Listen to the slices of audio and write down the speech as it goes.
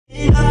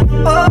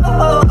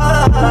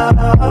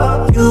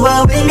You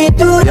are with me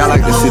too. Y'all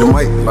like to see the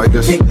mic like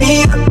this? Pick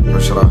me up. Or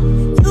should I?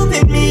 You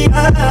pick me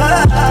up.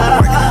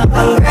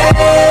 I'm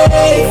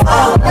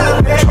grateful.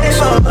 I'm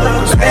grateful.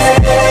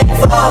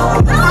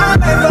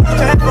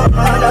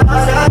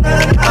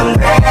 I'm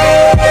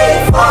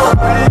grateful.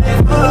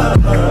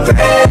 I'm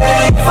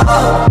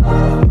grateful.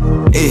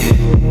 Yeah.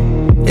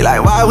 They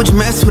like, why would you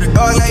mess with a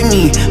dog like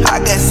me? I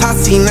guess I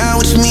see now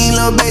what you mean,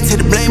 little babe. Take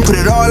the blame, put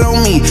it all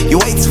on me. You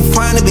way too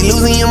fine to be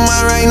losing your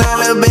mind right now,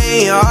 little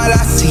babe. You're all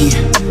I see,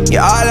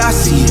 you're all I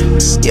see,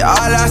 you're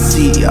all I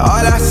see, you're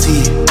all I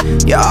see,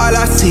 you're all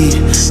I see,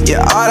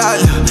 you're all I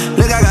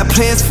look. I got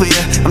plans for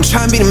you. I'm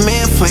trying to be the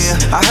man for you.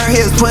 I heard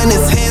he was putting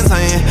his hands on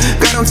you.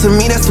 Girl, to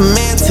me, that's a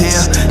man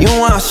tale. You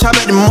wanna shop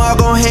at the mall,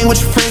 go hang with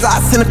your friends.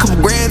 I send a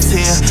couple grand to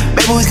you.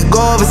 Baby, we could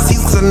go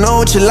overseas, cause I know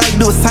what you like.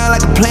 Do it sound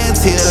like a plan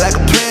to you, like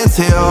a plan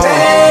to you.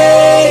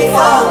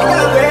 Grateful,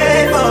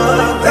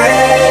 grateful,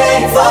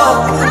 grateful.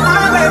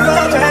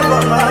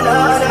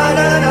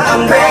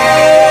 I'm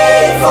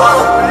grateful,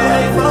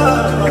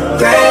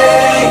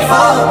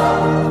 grateful.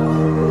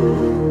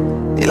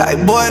 They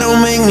like, boy,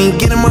 don't make me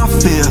get in my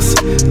feels.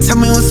 Tell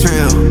me what's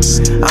real.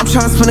 I'm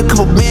tryna spend a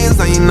couple bands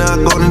on you now,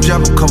 go and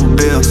drop a couple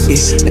bills.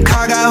 Yeah. The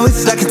car got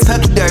whistles like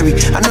Kentucky Derby.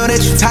 I know that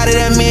you tired of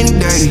that man, he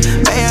dirty.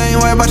 Babe, I ain't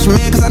worried about your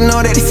man, cause I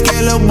know that he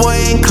scared, little boy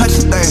ain't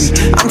clutching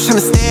 30. I'm tryna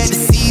stay at the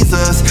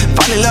Caesars,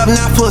 fall in love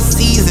now for a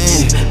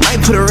season.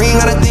 Might put a ring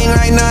on a thing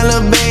right now,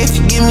 little babe,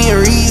 if you give me a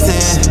reason.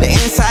 The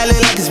inside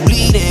look like it's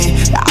bleeding,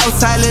 the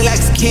outside look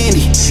like it's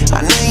candy.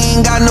 I know you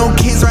ain't got no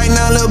kids right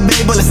now, little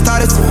babe, but let's start